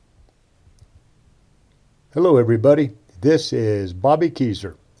Hello, everybody. This is Bobby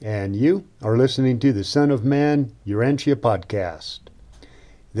Keyser, and you are listening to the Son of Man Urantia podcast.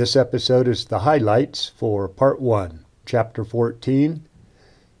 This episode is the highlights for Part 1, Chapter 14,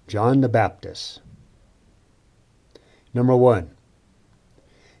 John the Baptist. Number 1.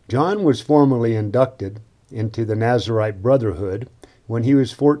 John was formally inducted into the Nazarite Brotherhood when he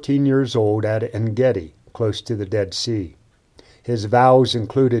was 14 years old at En-Gedi, close to the Dead Sea. His vows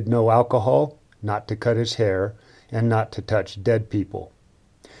included no alcohol, not to cut his hair, and not to touch dead people.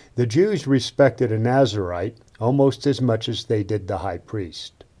 The Jews respected a Nazarite almost as much as they did the high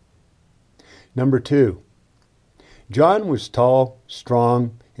priest. Number 2. John was tall,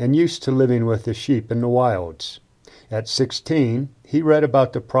 strong, and used to living with the sheep in the wilds. At 16, he read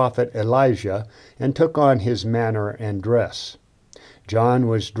about the prophet Elijah and took on his manner and dress. John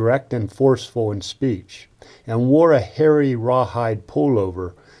was direct and forceful in speech, and wore a hairy rawhide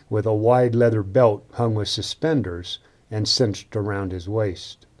pullover with a wide leather belt hung with suspenders and cinched around his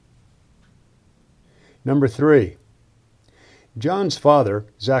waist. Number 3. John's father,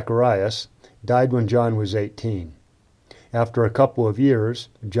 Zacharias, died when John was 18. After a couple of years,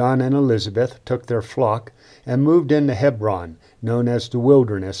 John and Elizabeth took their flock and moved into Hebron, known as the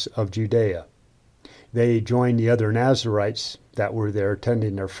wilderness of Judea. They joined the other Nazarites that were there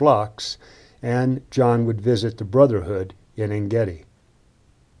tending their flocks, and John would visit the Brotherhood in En-Gedi.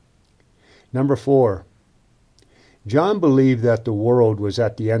 Number 4. John believed that the world was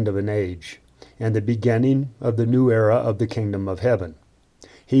at the end of an age and the beginning of the new era of the kingdom of heaven.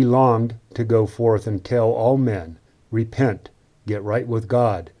 He longed to go forth and tell all men, repent, get right with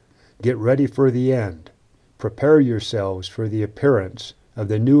God, get ready for the end, prepare yourselves for the appearance of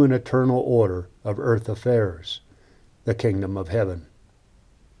the new and eternal order of earth affairs, the kingdom of heaven.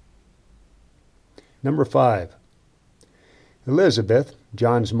 Number 5. Elizabeth,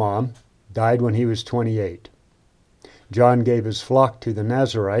 John's mom, died when he was 28. John gave his flock to the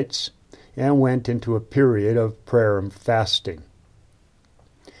Nazarites and went into a period of prayer and fasting.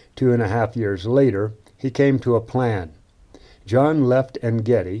 2.5 years later, he came to a plan. John left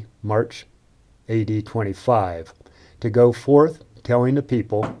En-Gedi, March AD 25, to go forth telling the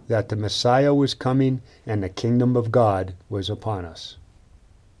people that the Messiah was coming and the kingdom of God was upon us.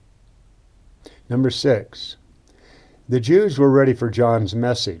 Number 6. The Jews were ready for John's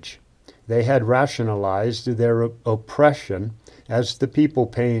message. They had rationalized their oppression as the people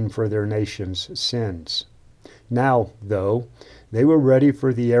paying for their nation's sins. Now, though, they were ready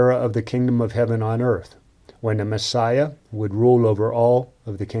for the era of the kingdom of heaven on earth, when the Messiah would rule over all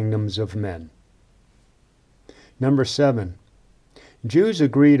of the kingdoms of men. Number 7. Jews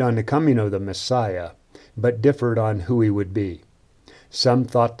agreed on the coming of the Messiah, but differed on who he would be. Some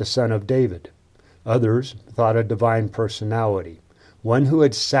thought the son of David. Others thought a divine personality, one who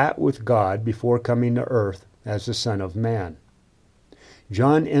had sat with God before coming to earth as the Son of Man.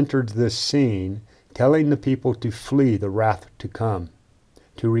 John entered this scene telling the people to flee the wrath to come,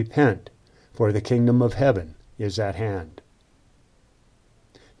 to repent, for the kingdom of heaven is at hand.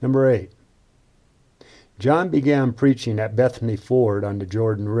 Number 8. John began preaching at Bethany Ford on the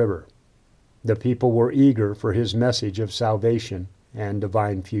Jordan River. The people were eager for his message of salvation and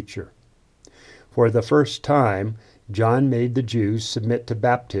divine future. For the first time, John made the Jews submit to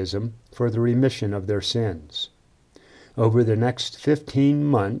baptism for the remission of their sins. Over the next 15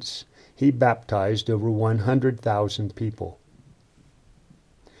 months, he baptized over 100,000 people.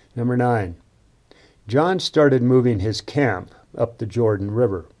 Number 9. John started moving his camp up the Jordan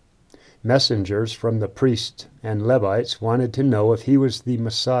River. Messengers from the priests and Levites wanted to know if he was the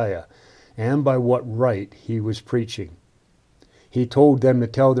Messiah and by what right he was preaching. He told them to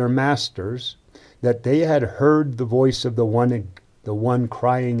tell their masters that they had heard the voice of the one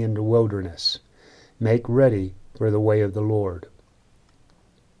crying in the wilderness, make ready for the way of the Lord.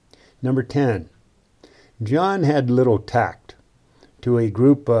 Number 10. John had little tact. To a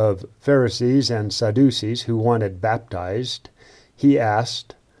group of Pharisees and Sadducees who wanted baptized, he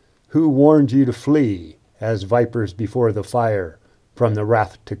asked, "Who warned you to flee, as vipers before the fire, from the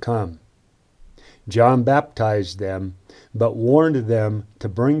wrath to come?" John baptized them, but warned them to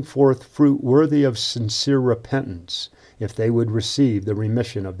bring forth fruit worthy of sincere repentance if they would receive the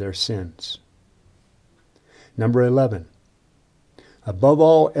remission of their sins. Number 11. Above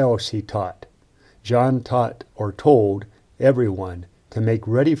all else he taught. John taught or told everyone to make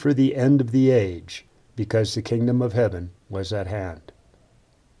ready for the end of the age, because the kingdom of heaven was at hand.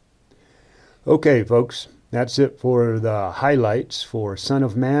 Okay, folks, that's it for the highlights for Son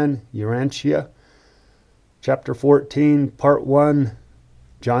of Man, Urantia, Chapter 14, Part 1,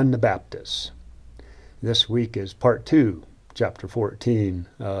 John the Baptist. This week is Part 2, Chapter 14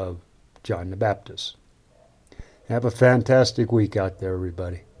 of John the Baptist. Have a fantastic week out there,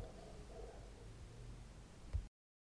 everybody.